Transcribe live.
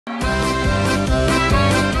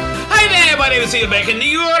name is Tzvi Lebetkin,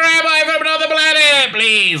 you are Rabbi from another planet.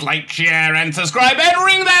 Please like, share, and subscribe, and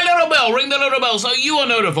ring that little bell, so you are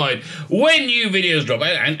notified when new videos drop.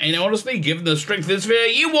 And honestly, given the strength of this video,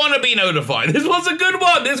 you want to be notified. This was a good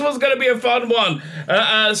one. This was going to be a fun one.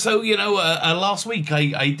 So, you know, last week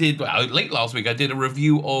late last week, I did a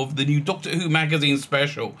review of the new Doctor Who magazine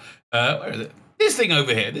special. Where is it? This thing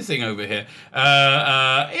over here,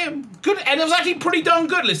 yeah, good, and it was actually pretty darn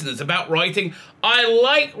good. Listen, it's about writing. I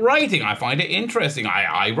like writing. I find it interesting.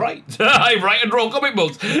 I write. I write and draw comic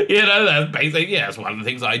books. You know, that's basically, yeah, that's one of the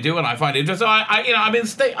things I do, and I find it interesting.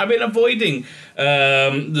 I've been avoiding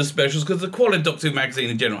the specials because the quality of Doctor Who magazine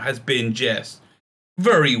in general has been just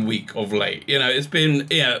very weak of late. You know, it's been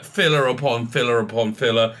filler upon filler upon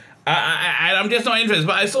filler. And I'm just not interested,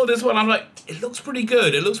 but I saw this one, I'm like, it looks pretty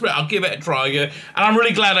good, I'll give it a try, and I'm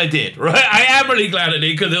really glad I did, right? I am really glad I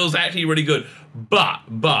did, because it was actually really good, but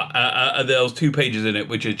there was 2 pages in it,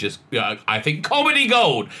 which is just, I think, comedy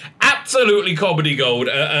gold, absolutely comedy gold.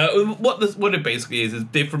 What it basically is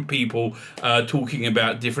different people talking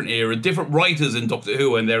about different eras, different writers in Doctor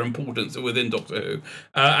Who and their importance within Doctor Who.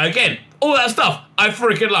 Again, all that stuff I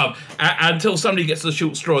freaking love, until somebody gets the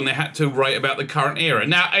short straw and they had to write about the current era.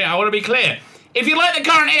 Now, I want to be clear. If you like the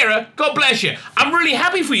current era, God bless you. I'm really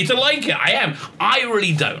happy for you to like it. I am. I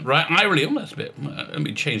really don't, right? That's a bit, let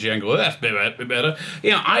me change the angle. That's a bit better.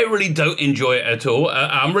 You know, I really don't enjoy it at all.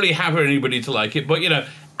 I'm really happy for anybody to like it, but, you know,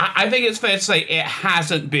 I think it's fair to say it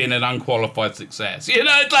hasn't been an unqualified success. You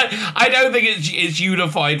know, it's like, I don't think it's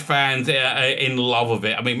unified fans in love of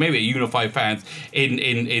it. I mean, maybe unified fans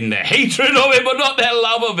in their hatred of it, but not their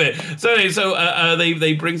love of it. So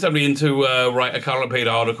they bring somebody in to write a color paid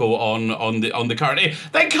article on the current era.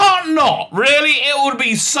 They can't not, really. It would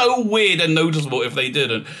be so weird and noticeable if they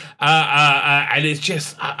didn't. And it's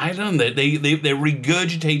just, I don't know, they're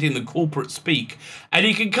regurgitating the corporate speak. And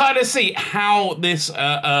you can kind of see how this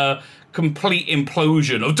complete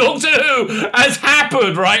implosion of Doctor Who has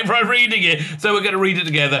happened, right, from reading it. So we're going to read it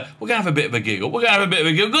together. We're going to have a bit of a giggle.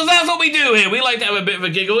 Because that's what we do here. We like to have a bit of a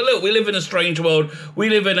giggle. Look, we live in a strange world. We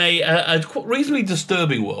live in a reasonably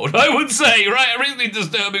disturbing world, I would say, right? A reasonably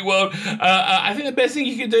disturbing world. I think the best thing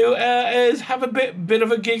you can do is have a bit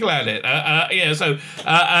of a giggle at it. So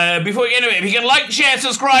before we get into it, if you can like, share,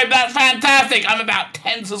 subscribe, that's fantastic. I'm about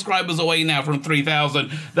 10 subscribers away now from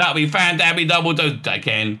 3,000. That'll be fantastic. Double dose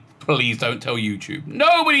again. Please don't tell YouTube.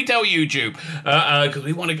 Nobody tell YouTube. Because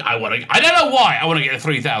I don't know why I want to get to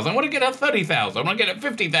 3,000. I want to get to 30,000. I want to get to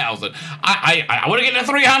 50,000. I want to get to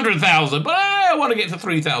 300,000. But I want to get to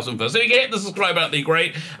 3,000 first. So if you can hit the subscribe button, that'd be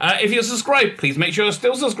great. If you're subscribed, please make sure you're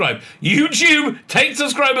still subscribed. YouTube, take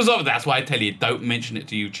subscribers off. That's why I tell you, don't mention it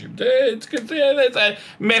to YouTube. It's a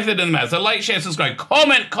method and math. So like, share, subscribe,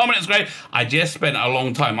 comment is great. I just spent a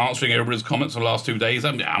long time answering everybody's comments the last 2 days.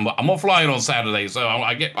 I'm offline on Saturday, so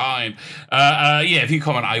I get behind. Yeah, if you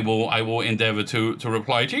comment, I will endeavor to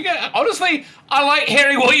reply to you. Honestly, I like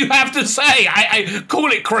hearing what you have to say. I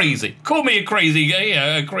call it crazy. Call me a crazy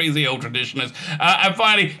old traditionalist. And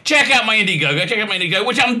finally, check out my Indiegogo.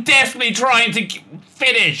 Which I'm desperately trying to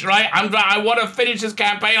finish, right? I want to finish this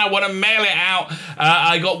campaign. I want to mail it out.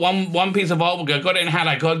 I got one piece of artwork. I got it in hand.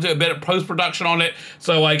 I got to do a bit of post-production on it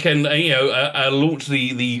so I can launch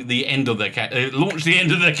the end of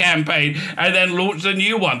the campaign and then launch the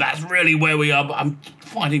new one. That's really where we are. But I'm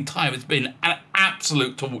finding time. It's been an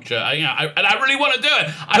absolute torture. And I really want to do it.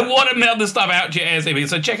 I want to mail this stuff out to you ASAP.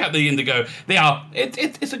 So check out the Indigo.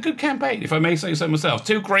 It's a good campaign, if I may say so myself.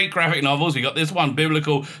 2 great graphic novels. We got this one,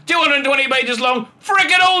 biblical, 220 pages long.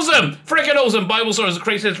 Freaking awesome. Bible stories of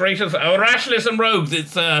Christians, rationalists, and rogues.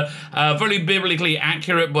 It's very biblically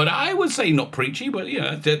accurate, but I would say not preachy. But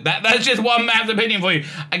that's just one man's opinion for you.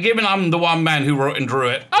 Given I'm the one man who wrote and drew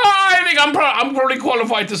it, I think I'm probably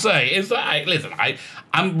qualified to say is that listen,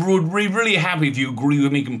 I'm really happy if you agree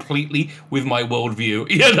with me completely with my worldview.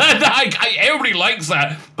 Everybody likes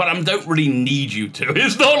that, but I don't really need you to.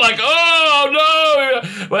 It's not like, oh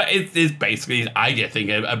no, but it's basically, I think,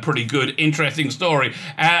 a pretty good, interesting story.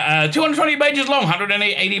 220 pages long,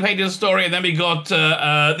 180 pages of story, and then we got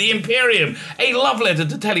The Imperium, a love letter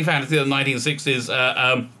to telefantasy of the 1960s.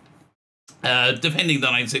 Defending the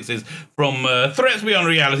 1960s from threats beyond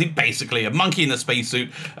reality, basically a monkey in a spacesuit,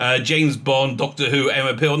 James Bond, Doctor Who,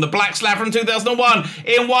 Emma Peel, and the Black Slap from 2001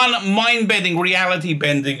 in one mind-bending,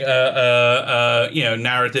 reality-bending,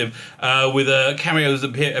 narrative with cameos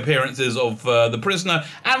appearances of the prisoner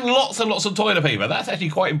and lots of toilet paper. That's actually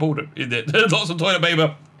quite important, isn't it? Lots of toilet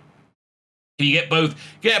paper. You get both,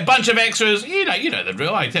 get a bunch of extras. You know the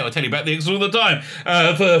drill. I tell you about the extras all the time.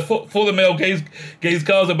 For the male gaze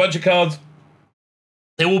cards, a bunch of cards.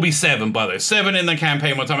 There will be 7, by the way. 7 in the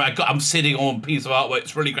campaign one time. I'm sitting on a piece of artwork.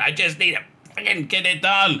 It's really great. I just need to freaking get it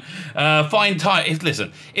done. Find time.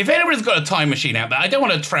 Listen, if anybody's got a time machine out there, I don't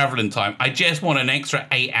want to travel in time. I just want an extra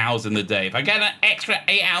 8 hours in the day. If I get an extra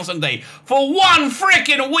 8 hours in the day for one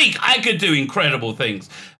freaking week, I could do incredible things.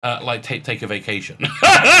 Like take a vacation. So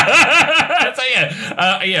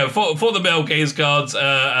yeah, for the Mel Gaze cards,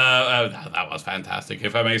 that was fantastic,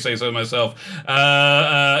 if I may say so myself.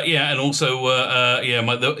 Yeah, and also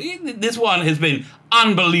this one has been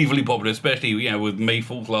unbelievably popular, especially with May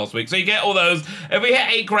 4th last week. So you get all those. If we hit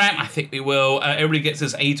 8 grand, I think we will. Everybody gets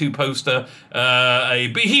this A2 poster, a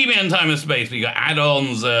Bohemian Time and Space. We got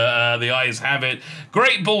add-ons. The Eyes Have It,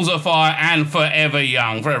 Great Balls of Fire, and Forever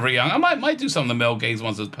Young. Forever Young. I might do some of the Mel Gaze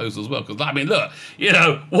ones as posters as well, because I mean, look,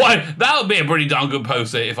 why that would be a pretty darn good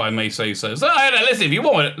poster, if I may say so. So listen, if you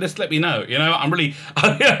want it, just let me know. I'm really,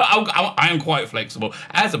 I am quite flexible,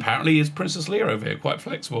 as apparently is Princess Leia over here, quite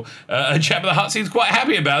flexible. Jabba the Hutt seems quite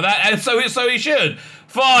happy about that, and so he should.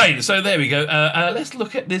 Fine. So there we go. Let's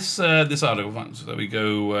look at this this article. So we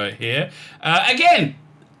go here again.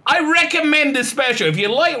 I recommend this special. If you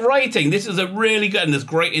like writing, this is a really good, and this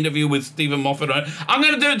great interview with Stephen Moffat. I'm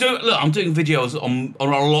going to look, I'm doing videos on a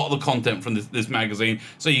lot of the content from this magazine,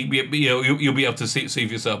 so you'll be able to see for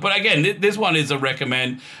yourself. But again, this one is a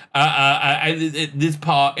recommend. This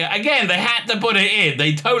part, again, they had to put it in.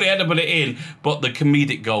 They totally had to put it in. But the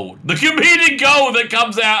comedic gold that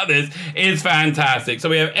comes out of this is fantastic. So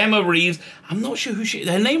we have Emma Reeves. I'm not sure who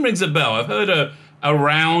her name rings a bell. I've heard her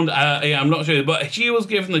around, I'm not sure, but she was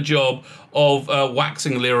given the job of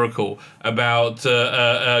waxing lyrical about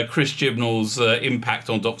Chris Chibnall's impact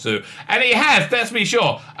on Doctor Who, and he has, let's be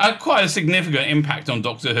sure, quite a significant impact on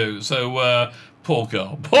Doctor Who. So poor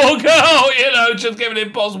girl, just given an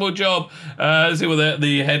impossible job. Let's see what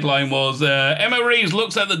the headline was. Emma Reeves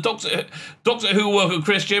looks at the Doctor Who work of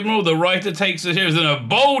Chris Chibnall. The writer takes the series in a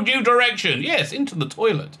bold new direction. Yes, into the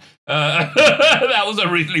toilet. That was a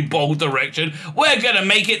really bold direction. We're gonna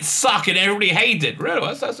make it suck and everybody hate it.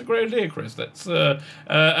 Really, that's a great idea, Chris. That's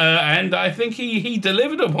and I think he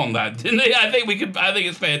delivered upon that, didn't he? I think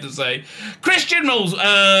it's fair to say. Chris Chibnall's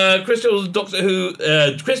Doctor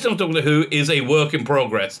Who is a work in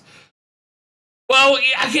progress. Well,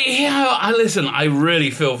 listen, I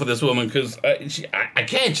really feel for this woman, because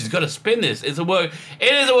she's got to spin this. It is a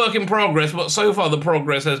work in progress, but so far the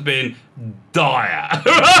progress has been dire,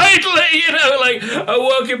 right? Like a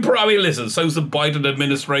work in progress. I mean, listen, so's the Biden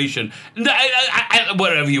administration.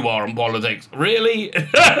 Wherever you are in politics, really?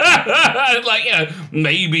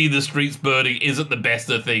 Maybe the streets burning isn't the best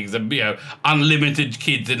of things, and unlimited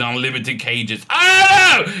kids in unlimited cages. I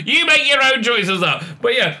don't know. You make your own choices up.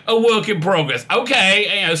 But yeah, a work in progress.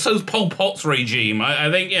 Okay, so's Pol Pot's regime.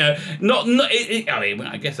 I think, I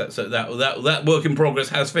guess that work in progress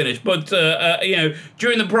has finished. But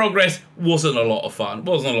during the progress wasn't a lot of fun.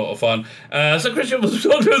 So Christian was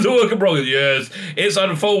talking about the work in progress. Yes, it's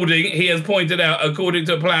unfolding. He has pointed out, according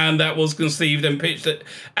to a plan that was conceived and pitched.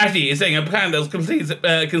 Actually, he's saying a plan that was conceived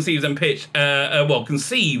and pitched.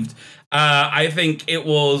 Conceived. I think it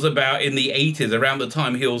was about in the 80s, around the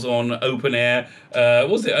time he was on Open Air.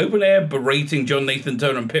 Was it Open Air? Berating John Nathan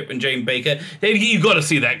Turner and Pip and Jane Baker. You've got to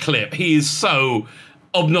see that clip. He is so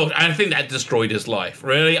obnoxious. I think that destroyed his life,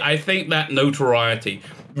 really. I think that notoriety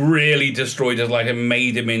really destroyed his life and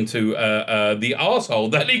made him into the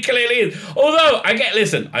arsehole that he clearly is. Although, I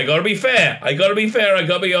gotta be fair. I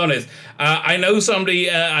gotta be honest. I know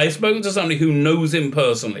somebody, I've spoken to somebody who knows him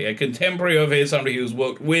personally, a contemporary of his, somebody who's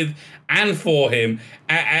worked with and for him.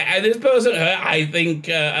 And this person, I think,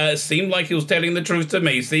 seemed like he was telling the truth to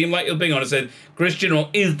me, seemed like he was being honest, said, Chris Chibnall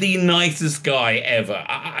is the nicest guy ever.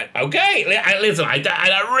 Okay, listen, I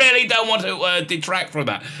really don't want to detract from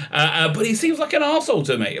that. But he seems like an arsehole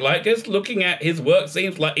to me. Like, just looking at his work,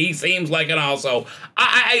 seems like an arsehole.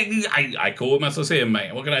 I call him as I see him,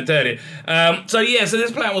 mate. What can I tell you? So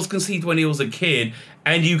this plan was conceived when he was a kid.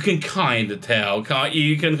 And you can kind of tell, can't you?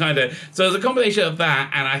 You can kind of... So it's a combination of that,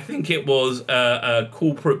 and I think it was a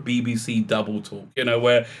corporate BBC double talk,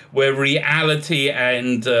 where reality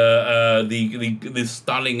and the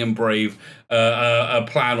stunning and brave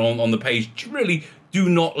plan on the page really do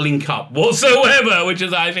not link up whatsoever, which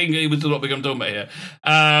is, I think, it was what we're going to talk about here.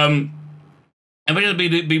 And when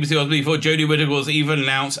the BBC was before Jodie Whittaker was even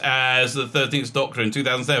announced as the 13th Doctor in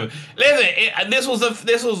 2007. Listen, this was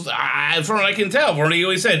from what I can tell, from what he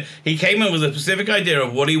always said, he came in with a specific idea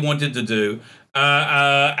of what he wanted to do.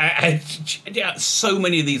 And yeah, so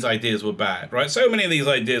many of these ideas were bad, right? So many of these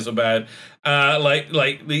ideas were bad. Well,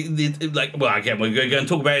 again, we're going to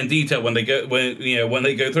talk about it in detail when they go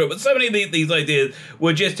through it. But so many of these ideas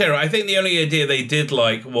were just terrible. I think the only idea they did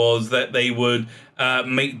like was that they would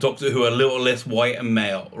make Doctor Who a little less white and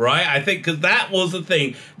male, right? I think because that was the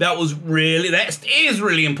thing that is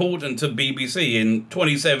really important to BBC in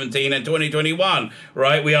 2017 and 2021,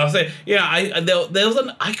 right? We are saying,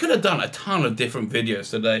 I could have done a ton of different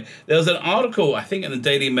videos today. There was an article, I think, in the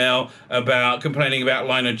Daily Mail about complaining about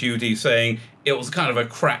Line of Duty, saying it was kind of a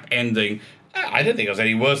crap ending. I didn't think it was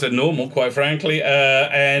any worse than normal, quite frankly,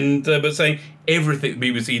 but saying everything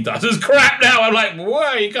BBC does is crap now. I'm like,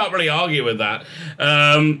 whoa, you can't really argue with that.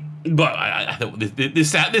 But I thought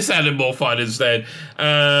this sounded more fun instead.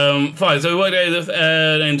 Fine, so we worked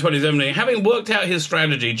out in 2017. Having worked out his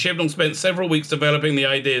strategy, Chibnall spent several weeks developing the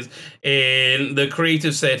ideas in the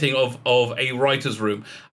creative setting of a writer's room.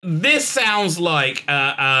 This sounds like...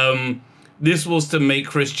 this was to make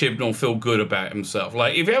Chris Chibnall feel good about himself.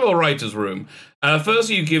 Like, if you have a writer's room, first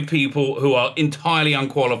you give people who are entirely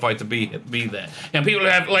unqualified to be there. And people who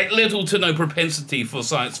have, like, little to no propensity for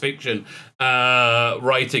science fiction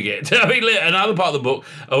writing it. I mean, another part of the book,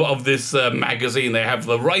 of this magazine, they have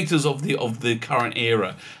the writers of the current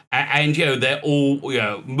era. And they're all,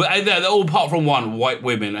 they're all apart from one, white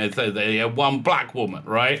women, and so they have one black woman,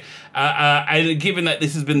 right? And given that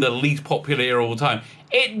this has been the least popular era of all time,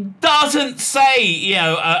 it doesn't say,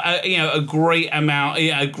 a great amount,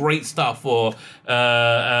 great stuff for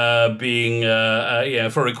being,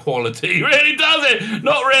 for equality. It really doesn't.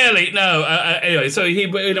 Not really. No. Anyway, so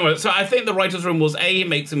so I think the writer's room was it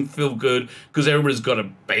makes him feel good because everybody's got to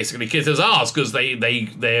basically kiss his ass because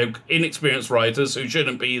they're inexperienced writers who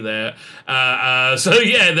shouldn't be there. So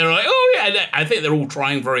yeah, they're like, oh yeah, I think they're all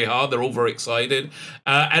trying very hard. They're all very excited.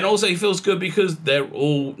 And also he feels good because they're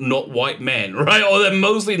all not white men, right? Or they're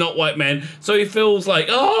mostly not white men. So he feels like,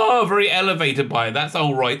 very elevated by it. That's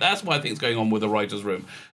all right. That's what I think is going on with the writer's room.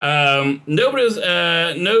 Nobody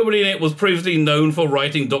in it was previously known for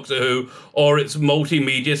writing Doctor Who or its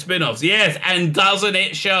multimedia spin-offs. Yes, and doesn't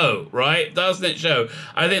it show, right? Doesn't it show?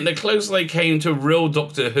 I think the closer they came to real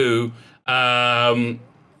Doctor Who,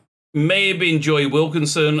 may have been Joy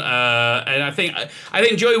Wilkinson, and I think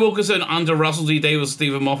Joy Wilkinson under Russell T Davies,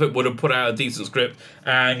 Stephen Moffat would have put out a decent script,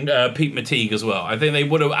 and Pete Matigue as well. I think they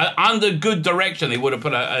would have, under good direction, they would have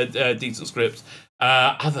put out a decent script.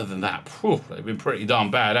 Other than that, they've been pretty darn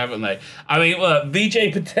bad, haven't they? I mean,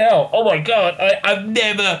 Vijay Patel. Oh my God, I've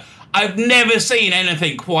never seen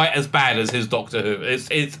anything quite as bad as his Doctor Who. It's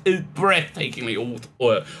breathtakingly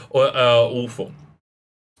awful.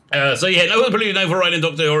 So yeah, no one believed known for writing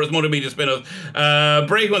Doctor Who or its multimedia spin-offs,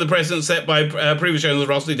 breaking with the precedent set by previous shows of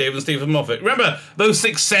Russell T Davies and Stephen Moffat. Remember those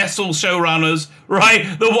successful showrunners,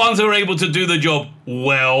 right? The ones who are able to do the job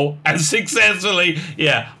well and successfully.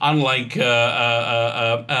 Yeah, unlike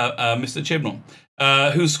Mr. Chibnall,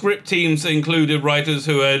 whose script teams included writers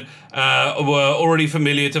who were already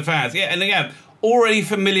familiar to fans. Yeah, and again, already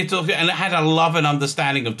familiar to and had a love and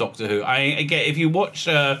understanding of Doctor Who. Again, if you watch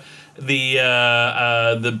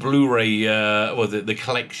the Blu-ray, the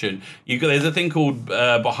collection, there's a thing called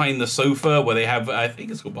Behind the Sofa, where they have, I think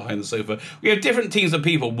it's called Behind the Sofa. We have different teams of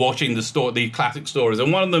people watching the classic stories,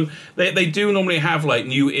 and one of them, they do normally have like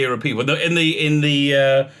new era people. In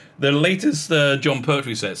the latest John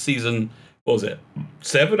Pertwee set, season, what was it,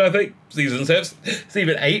 7, I think, season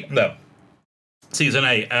 8, no, season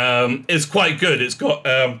 8, it's quite good. It's got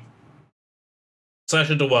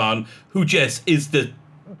Sacha Dhawan, who just is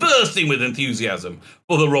bursting with enthusiasm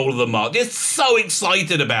for the role of the Mark. Just so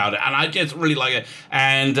excited about it, and I just really like it.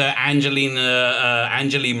 And Angeline I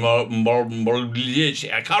can't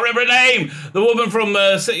remember her name. The woman from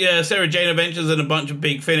Sarah Jane Adventures and a bunch of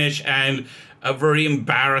Big Finish, and a very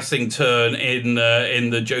embarrassing turn in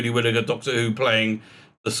the Jodie Whittaker Doctor Who playing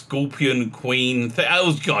the Scorpion Queen thing.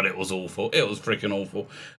 It was awful. It was freaking awful.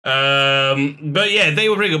 But yeah, they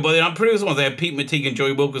were really good. But the previous ones, they had Pete Matigue and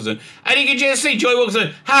Joy Wilkinson. And you can just see Joy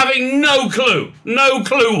Wilkinson having no clue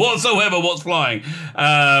whatsoever what's flying.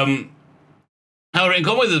 However, in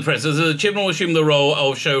common with the press, Chibnall assumed the role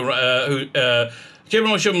of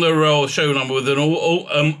Chibnall assumed the role showrunner with an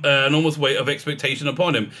enormous weight of expectation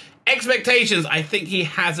upon him. Expectations, I think he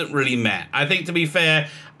hasn't really met. I think, to be fair,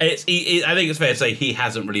 I think it's fair to say he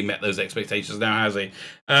hasn't really met those expectations now, has he?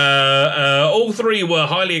 All three were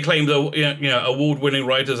highly acclaimed, award-winning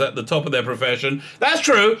writers at the top of their profession. That's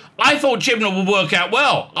true. I thought Chibnall would work out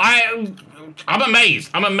well. I'm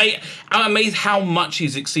amazed. I'm amazed how much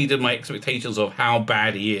he's exceeded my expectations of how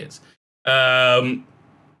bad he is.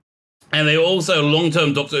 And they were also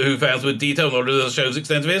long-term Doctor Who fans with detailed knowledge of the show's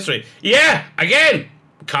extensive history. Yeah, again,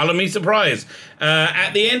 colour me surprised.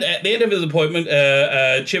 At the end of his appointment,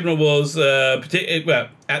 Chibnall was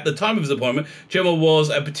at the time of his appointment, Chibnall was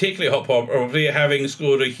a particularly hot property, having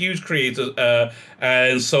scored a huge creator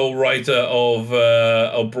and sole writer of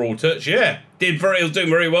Broadchurch. Yeah, he was doing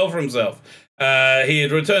very well for himself. He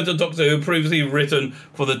had returned to Doctor Who, previously written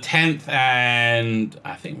for the 10th and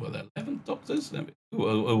I think the 11th Doctors.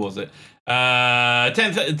 Who was it? 10th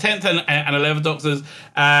and 11th Doctors,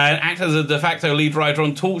 and acted as a de facto lead writer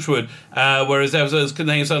on Torchwood, where his episodes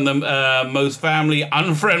contain some of the most family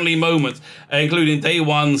unfriendly moments, including Day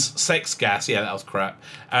One's sex gas. Yeah, that was crap.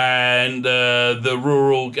 And the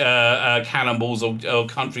rural cannonballs of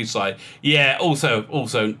countryside. Yeah,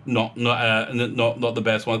 also not the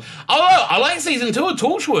best one. Although I like season 2 of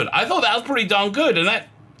Torchwood. I thought that was pretty darn good, and that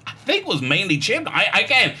I think was mainly Chib.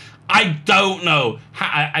 I don't know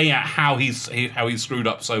how he screwed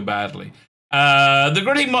up so badly. The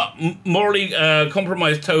gritty, morally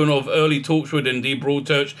compromised tone of early Torchwood and indeed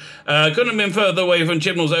Broadchurch couldn't have been further away from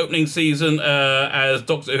Chibnall's opening season as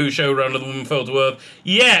Doctor Who showrunner The Woman Fell to Earth.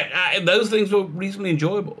 Yeah, those things were reasonably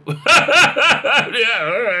enjoyable.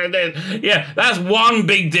 Yeah, that's one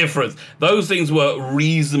big difference. Those things were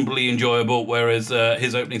reasonably enjoyable, whereas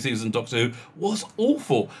his opening season Doctor Who was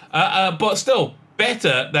awful. But still,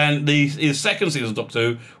 better than his second season of Doctor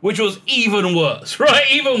Who, which was even worse, right?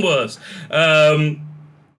 Even worse. The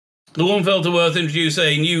Woman Fell to Earth introduced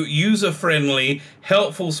a new user-friendly,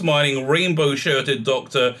 helpful, smiling, rainbow-shirted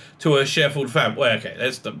Doctor to her Sheffield fam. Well, okay,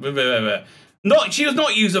 she was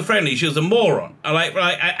not user-friendly. She was a moron.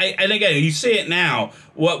 And again, you see it now,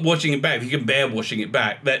 watching it back. If you can bear watching it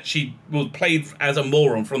back, that she was played as a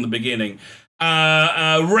moron from the beginning.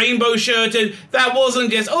 Rainbow shirted. That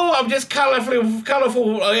wasn't just, oh, I'm just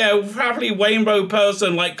colourful, happily rainbow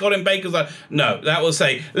person like Colin Baker's. No, that was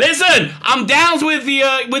say, listen, I'm down with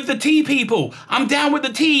the tea people. I'm down with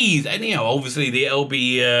the teas, and obviously the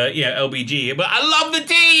LBG. But I love the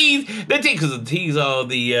teas. Because the teas are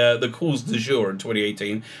the cause du jour in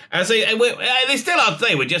 2018. And so they still are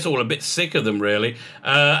today. We're just all a bit sick of them, really.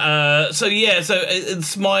 So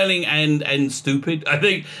smiling and stupid. I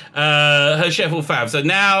think her Sheffield fab. So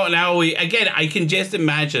now I can just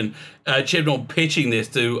imagine Chibnall pitching this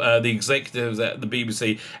to the executives at the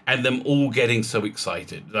BBC and them all getting so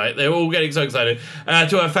excited. Right? They're all getting so excited.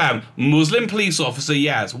 To her fam, Muslim police officer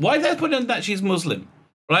Yaz. Why did they put in that she's Muslim?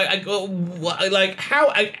 Right?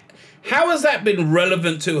 How has that been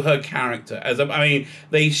relevant to her character?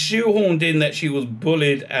 They shoehorned in that she was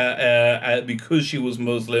bullied because she was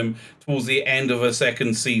Muslim towards the end of her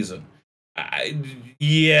second season. But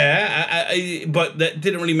that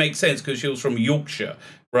didn't really make sense because she was from Yorkshire,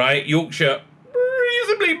 right? Yorkshire,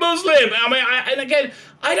 reasonably Muslim.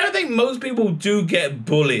 I don't think most people do get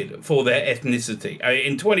bullied for their ethnicity.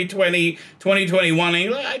 In 2020,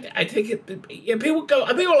 2021, I think people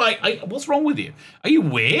are like, what's wrong with you? Are you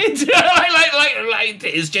weird?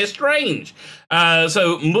 It's just strange.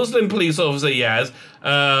 So Muslim police officer Yaz,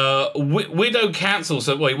 widow council,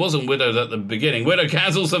 he wasn't widowed at the beginning. Widow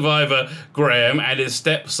council survivor Graham and his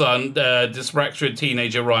stepson, dyspraxic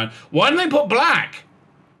teenager Ryan. Why didn't they put black?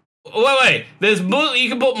 Wait. You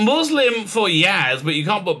can put Muslim for Yaz, but you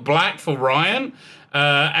can't put black for Ryan.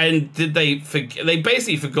 And did they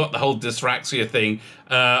basically forgot the whole dyspraxia thing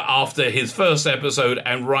after his first episode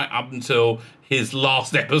and right up until his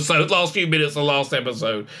last few minutes of last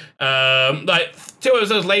episode. 2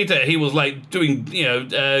 episodes later, he was doing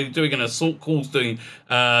an assault course, doing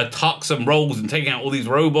tucks and rolls and taking out all these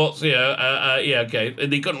robots. Okay.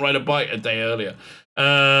 And he couldn't ride a bike a day earlier.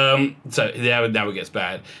 So now it gets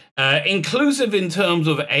bad. Inclusive in terms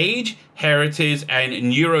of age, heritage, and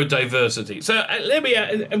neurodiversity. So let me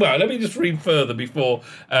just read further before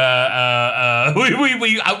we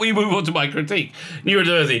move on to my critique.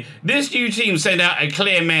 Neurodiversity. This new team sent out a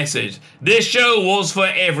clear message. This show was for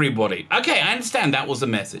everybody. Okay, I understand that was a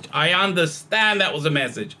message.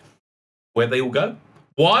 Where'd they all go?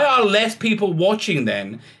 Why are less people watching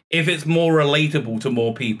then if it's more relatable to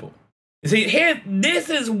more people? You see, here,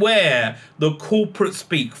 this is where the corporate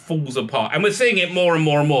speak falls apart. And we're seeing it more and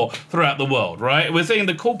more and more throughout the world, right? We're seeing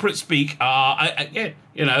the corporate speak, again,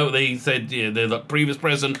 you know, they said the previous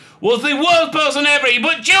president was the worst person ever. He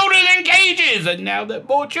put children in cages, and now there are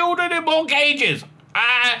more children in more cages.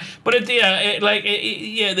 But this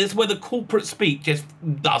is where the corporate speak just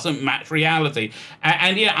doesn't match reality.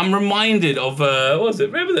 And yeah, I'm reminded of, what was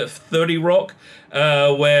it? Remember that 30 Rock?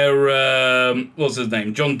 Where what's his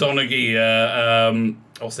name? John Donaghy,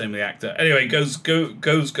 what's the name of the actor? Anyway, goes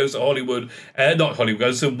to Hollywood, not Hollywood,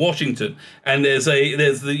 goes to Washington, and he's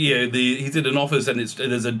in an office, and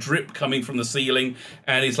there's a drip coming from the ceiling,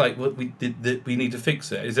 and he's like, well, we need to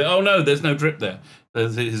fix it. He said, oh no, there's no drip there.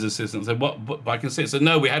 His assistant said, what I can see it. So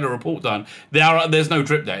no, we had a report done. There's no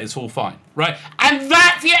drip there. It's all fine, right? And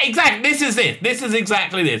that's, yeah, exactly. This is it. This is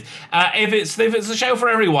exactly this. If it's a show for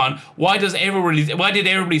everyone, why did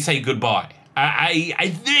everybody say goodbye?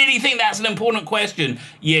 I really think that's an important question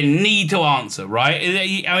you need to answer, right?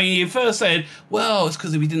 I mean, you first said, well, it's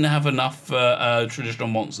because we didn't have enough traditional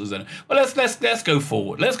monsters in it. Well, let's go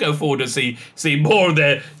forward. Let's go forward and see more of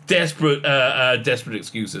their desperate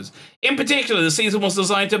excuses. In particular, the season was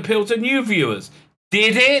designed to appeal to new viewers.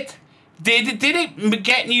 Did it? Did it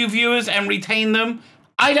get new viewers and retain them?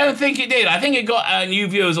 I don't think it did. I think it got new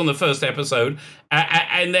viewers on the first episode,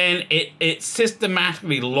 and then it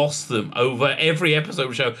systematically lost them over every episode of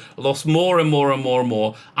the show, lost more and more and more and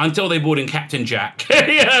more, until they brought in Captain Jack.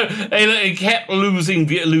 You know, they kept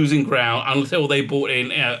losing ground until they brought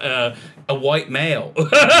in a white male.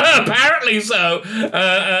 Apparently so.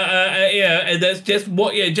 Yeah, that's just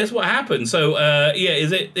what happened. So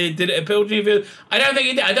did it appeal to you? I don't think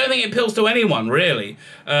it did. I don't think it appeals to anyone, really.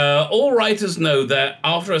 All writers know that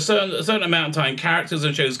after a certain amount of time, characters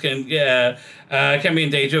and shows can be in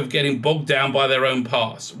danger of getting bogged down by their own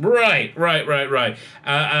past. Right.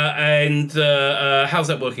 And how's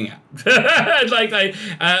that working out?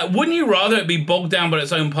 Wouldn't you rather it be bogged down by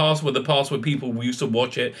its own past with the past where people used to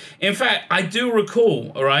watch it? In fact, I do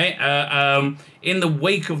recall, right, in the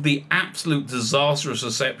wake of the absolute disastrous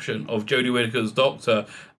reception of Jodie Whittaker's Doctor,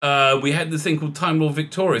 we had this thing called Time Lord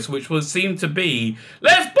Victorious, which seemed to be,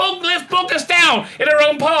 let's bog us down in our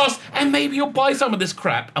own past, and maybe you'll buy some of this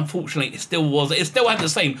crap. Unfortunately, it still had the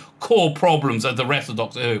same core problems as the rest of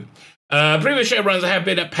Doctor Who. Previous showrunners have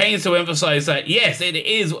been at pains to emphasize that, yes, it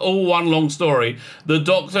is all one long story. The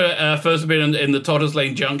Doctor first appeared in the Todders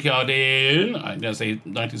Lane junkyard in, I'm going to say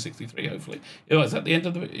 1963, hopefully. Oh, is that the end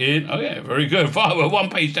of the... oh, yeah, very good. We're one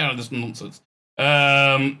page down of this nonsense.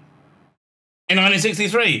 In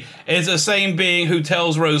 1963, it's the same being who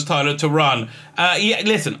tells Rose Tyler to run. Yeah,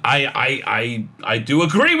 listen, I do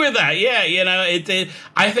agree with that. Yeah, you know,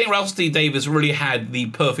 I think Russell T Davies really had the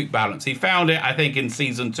perfect balance. He found it, I think, in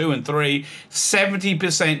season 2 and 3,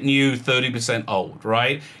 70% new, 30% old,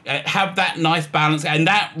 right? Have that nice balance, and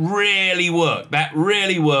that really worked. That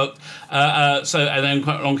really worked. And then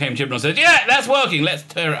along came Chibnall and said, yeah, that's working. Let's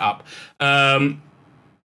tear it up.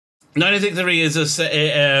 1963 is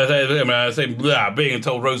being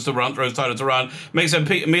told Rose Tyler to run, makes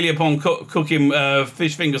Amelia Pond cook him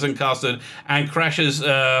fish fingers and custard, and crashes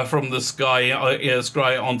from the sky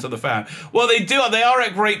onto the fan. Well, they are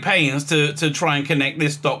at great pains to try and connect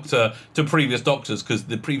this Doctor to previous Doctors, because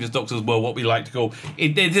the previous Doctors were what we like to call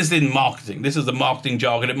it is in marketing. This is the marketing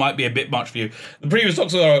jargon. It might be a bit much for you. The previous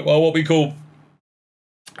Doctors are what we call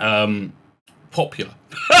popular.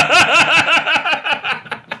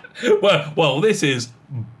 Well, this is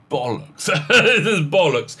bollocks. This is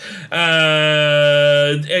bollocks.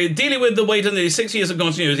 Dealing with the weight of nearly 6 years of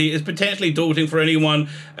continuity is potentially daunting for anyone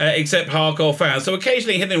except hardcore fans. So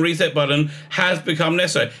occasionally hitting the reset button has become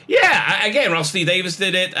necessary. Yeah, again, Russell T Davies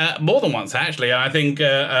did it more than once, actually. I think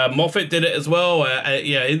Moffat did it as well.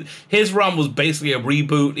 His run was basically a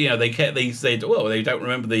reboot. You know, they said, well, they don't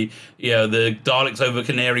remember the Daleks over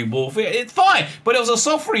Canary Wharf. It's fine, but it was a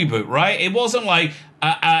soft reboot, right? It wasn't like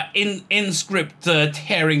in script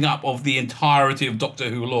tearing up of the entirety of Doctor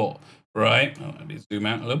Who lore, right? Oh, let me zoom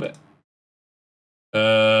out a little bit.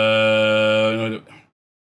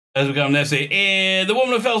 As we come next, The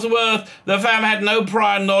Woman Who Fell to Earth, the fam had no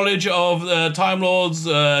prior knowledge of Time Lords,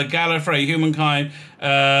 Gallifrey, Humankind,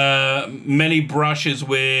 many brushes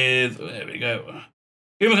with, there we go.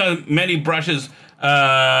 Humankind, many brushes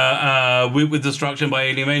with destruction by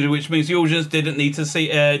alien invasion, which means the audience didn't need to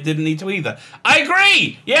either. I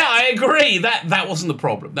agree. Yeah, I agree. That wasn't the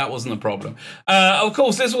problem. That wasn't the problem. Of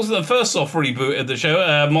course, this wasn't the first soft reboot of the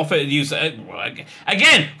show. Moffat used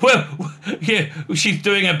again. Well, yeah, she's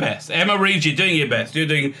doing her best. Emma Reeves, you're doing your best. You're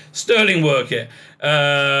doing sterling work here.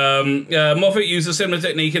 Moffat used a similar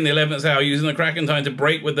technique in the 11th hour, using the crack in time to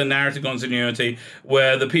break with the narrative continuity,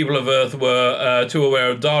 where the people of Earth were too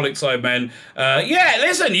aware of Dalek Cybermen. Yeah,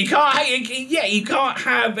 listen, you can't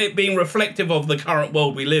have it being reflective of the current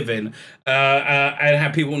world we live in, and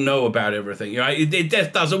have people know about everything. You know, it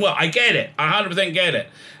just doesn't work. I get it. I 100% get it.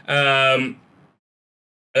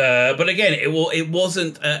 But again, it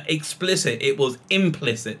wasn't explicit. It was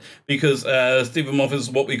implicit, because Stephen Moffat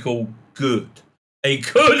is what we call good. A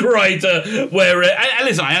good writer, where and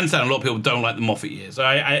listen, I understand a lot of people don't like the Moffat years.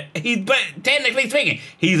 But technically speaking,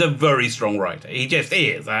 he's a very strong writer. He just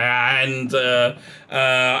is, and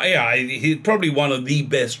yeah, he's probably one of the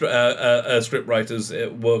best script writers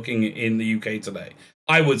working in the UK today,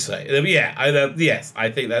 I would say. Yeah, yes,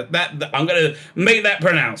 I think that I'm going to make that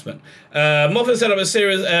pronouncement. Moffat set up a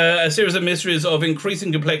series of mysteries of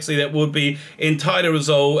increasing complexity that would be entirely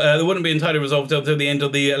resolved. That wouldn't be entirely resolved until the end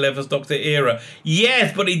of the 11th Doctor era.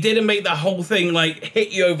 Yes, but he didn't make the whole thing like hit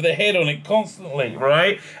you over the head on it constantly,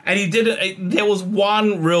 right? And he didn't. There was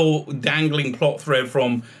one real dangling plot thread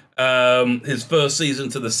from his first season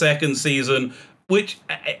to the second season, which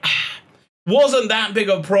wasn't that big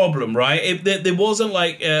of a problem, right? There wasn't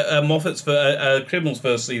like Moffat's Chibnall's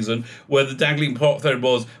first season, where the dangling plot thread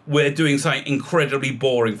was we're doing something incredibly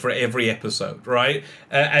boring for every episode, right?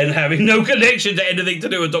 And having no connection to anything to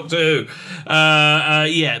do with Doctor Who.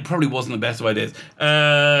 Yeah, it probably wasn't the best of ideas. And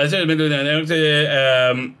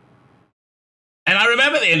I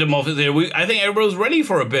remember at the end of Moffat's era, I think everyone was ready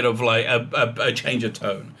for a bit of like a change of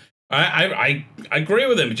tone. I agree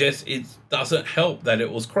with him. It doesn't help that it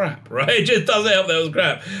was crap, right? It just doesn't help that it was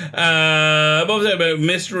crap. What was it about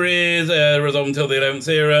mysteries resolved until the 11th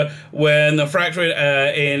era, when the fracture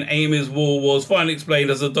in Amy's wall was finally explained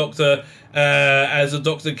as the Doctor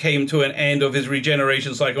came to an end of his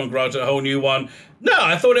regeneration cycle and granted a whole new one. No,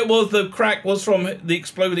 I thought it was the crack was from the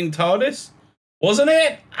exploding TARDIS. Wasn't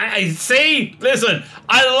it? I see. Listen,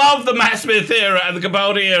 I love the Matt Smith era and the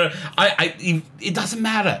Capaldi era. It doesn't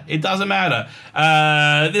matter. It doesn't matter.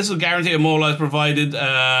 This will guarantee immortalized provided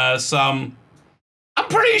some. I'm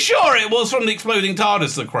pretty sure it was from the exploding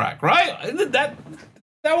TARDIS, the crack, right? That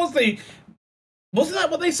was the. Wasn't that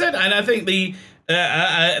what they said? And I think they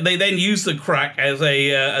then used the crack as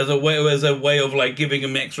a way of like giving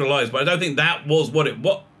him extra lives, but I don't think that was what it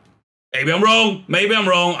was. Maybe I'm wrong. Maybe I'm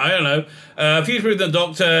wrong. I don't know. Future with the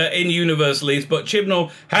Doctor in universe least, but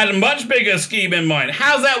Chibnall had a much bigger scheme in mind.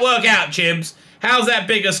 How's that work out, Chibs? How's that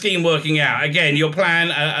bigger scheme working out? Again, your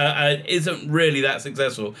plan isn't really that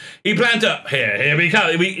successful. He planned to here we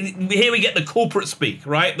go. Here we get the corporate speak,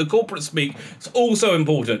 right? The corporate speak is also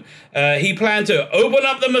important. He planned to open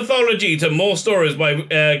up the mythology to more stories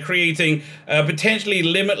by creating potentially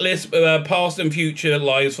limitless past and future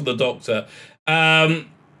lives for the Doctor.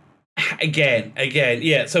 Again,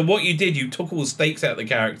 yeah. So what you did, you took all the stakes out of the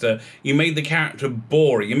character. You made the character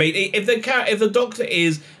boring. You made if the Doctor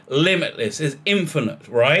is limitless, is infinite,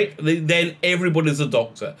 right? Then everybody's a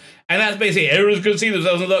Doctor, and that's basically everyone's going to see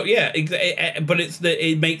themselves as a Doctor. Yeah, but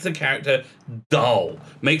it makes the character dull,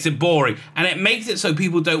 makes it boring, and it makes it so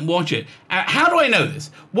people don't watch it. How do I know this?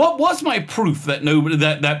 What's my proof that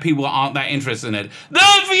that people aren't that interested in it?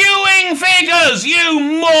 The viewing figures, you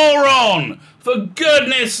moron! For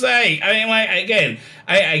goodness sake. I mean, like, again,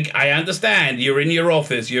 I understand you're in your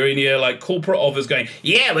office, you're in your like corporate office going,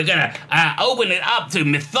 yeah, we're gonna open it up to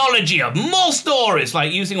mythology of more stories,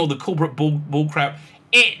 like using all the corporate bull crap.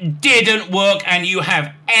 It didn't work, and you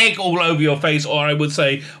have egg all over your face, or I would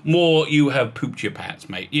say more, you have pooped your pants,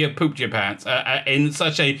 mate. You have pooped your pants in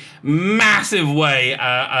such a massive way.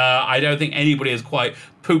 I don't think anybody has quite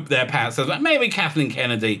pooped their pants. Maybe Kathleen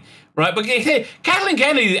Kennedy. Right, but Kathleen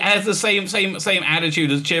Kennedy has the same attitude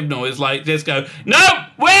as Chibnall. Is like, just go, no,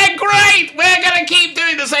 we're great. We're gonna keep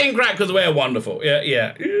doing the same crap because we're wonderful.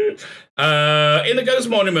 Yeah. In the Ghost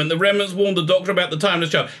Monument, the remnants warned the Doctor about the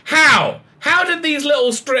timeless child. How? How did these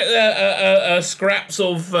little scraps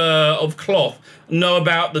of cloth know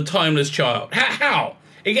about the timeless child? How?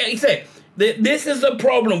 He said. This is the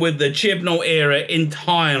problem with the Chibnall era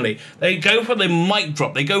entirely. They go for the mic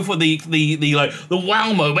drop. They go for the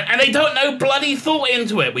wow moment, and they don't know bloody thought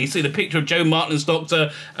into it. We see the picture of Joe Martin's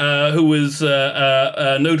Doctor, who was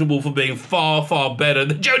notable for being far, far better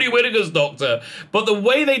than Jodie Whittaker's Doctor. But the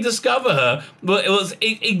way they discover her, it was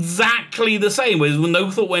exactly the same. With no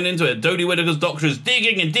thought went into it. Jodie Whittaker's Doctor is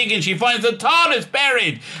digging and digging. She finds the TARDIS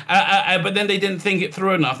buried, but then they didn't think it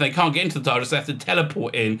through enough. They can't get into the TARDIS. They have to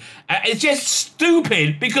teleport in. It's It's just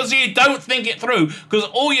stupid because you don't think it through. Because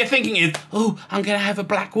all you're thinking is, oh, I'm going to have a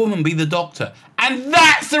black woman be the doctor. And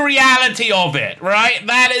that's the reality of it, right?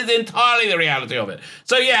 That is entirely the reality of it.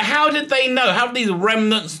 So yeah, how did they know? How did these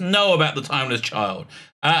remnants know about the timeless child?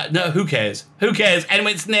 No, who cares? Who cares? And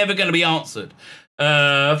it's never going to be answered.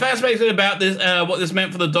 Fascinated about this, what this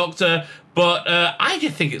meant for the Doctor, but I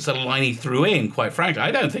just think it's a line he threw in, quite frankly.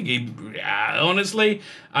 I don't think he, honestly,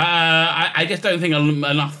 I just don't think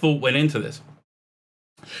enough thought went into this.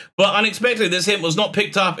 But unexpectedly, this hint was not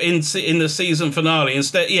picked up in the season finale.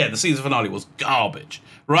 Instead, yeah, the season finale was garbage,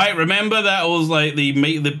 right? Remember that was like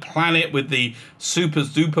the planet with the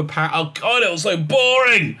super power. Oh God, it was so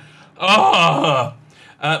boring. Oh.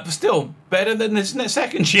 But still, better than this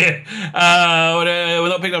second year. We're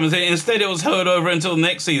not picked up. Instead, it was heard over until the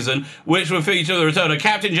next season, which would feature the return of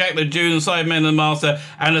Captain Jack, the Dune, Cybermen, and the Master,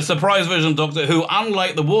 and a surprise version of Doctor who,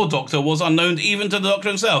 unlike the War Doctor, was unknown even to the Doctor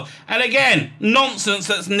himself. And again, nonsense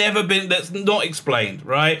that's not explained,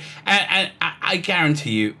 right? And I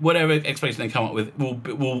guarantee you, whatever explanation they come up with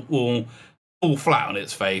will fall flat on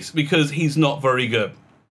its face because he's not very good.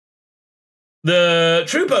 The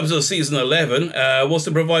true purpose of season 11 was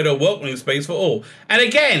to provide a welcoming space for all. And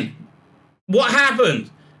again, what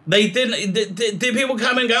happened? They didn't. Did people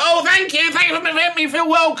come and go, oh, thank you for making me feel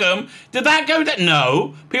welcome? Did that go down?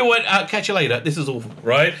 No. People went, catch you later. This is awful,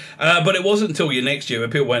 right? But it wasn't until next year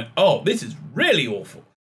when people went, oh, this is really awful.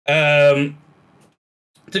 To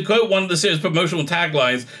quote one of the series' promotional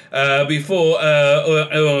taglines, before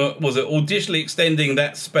was it auditionally extending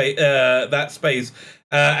that space.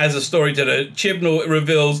 As a storyteller, Chibnall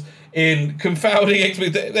reveals in confounding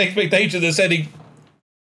expectations of setting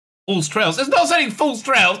false trails. It's not setting false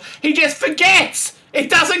trails. He just forgets. It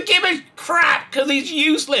doesn't give a crap because he's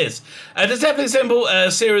useless. A deceptively simple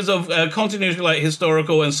series of continuously like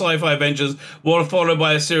historical and sci-fi adventures were followed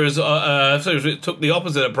by a series which took the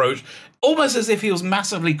opposite approach, almost as if he was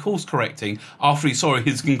massively course-correcting after he saw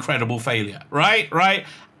his incredible failure. Right?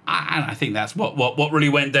 And I think that's what really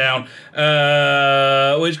went down,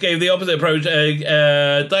 which gave the opposite approach,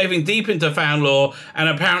 diving deep into fan lore and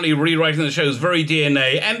apparently rewriting the show's very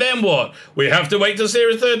DNA. And then what? We have to wait till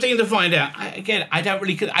series 13 to find out. I think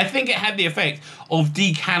it had the effect of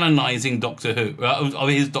decanonizing Doctor Who, of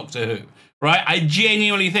his Doctor Who. Right? I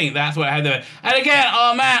genuinely think that's what I had there. And again,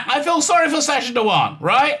 oh man, I feel sorry for Sacha Dhawan,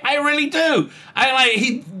 right? I really do.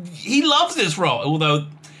 He loves this role, although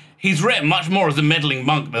he's written much more as the meddling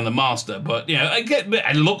monk than the Master, but you know,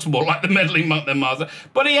 it looks more like the meddling monk than Master.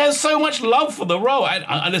 But he has so much love for the role.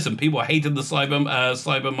 And listen, people hated the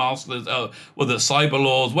cyber masters, or the cyber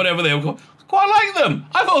laws, whatever they were called. Quite like them.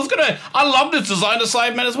 I love the design of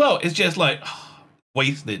Cybermen as well. It's just like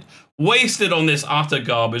wasted on this utter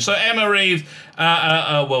garbage. So Emma Reeves,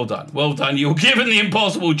 well done. You were given the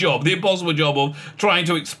impossible job of trying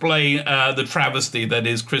to explain the travesty that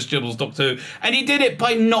is Chris Chibnall's Doctor Who, and you did it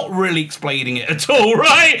by not really explaining it at all,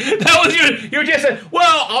 right? That was you just said,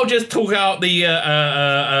 well, I'll just talk out the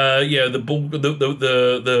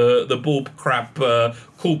bull crap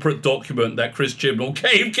corporate document that Chris Chibnall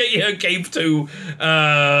gave to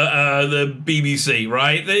the BBC,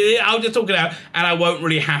 right? I'll just talk it out, and I won't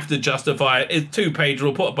really have to justify it. It's 2 pages.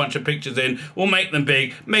 We'll put a bunch of pictures in. We'll make them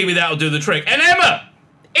big. Maybe that'll do the trick. And Emma,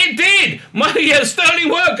 it did! Sterling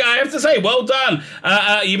work, I have to say. Well done.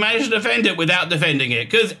 You managed to defend it without defending it,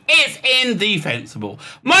 because it's indefensible.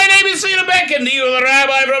 My name is Tzvi Lebetkin. You are the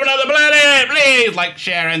Rabbi from another planet. Please like,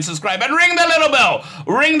 share, and subscribe, and ring the little bell.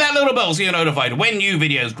 Ring that little bell so you're notified when new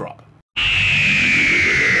videos drop.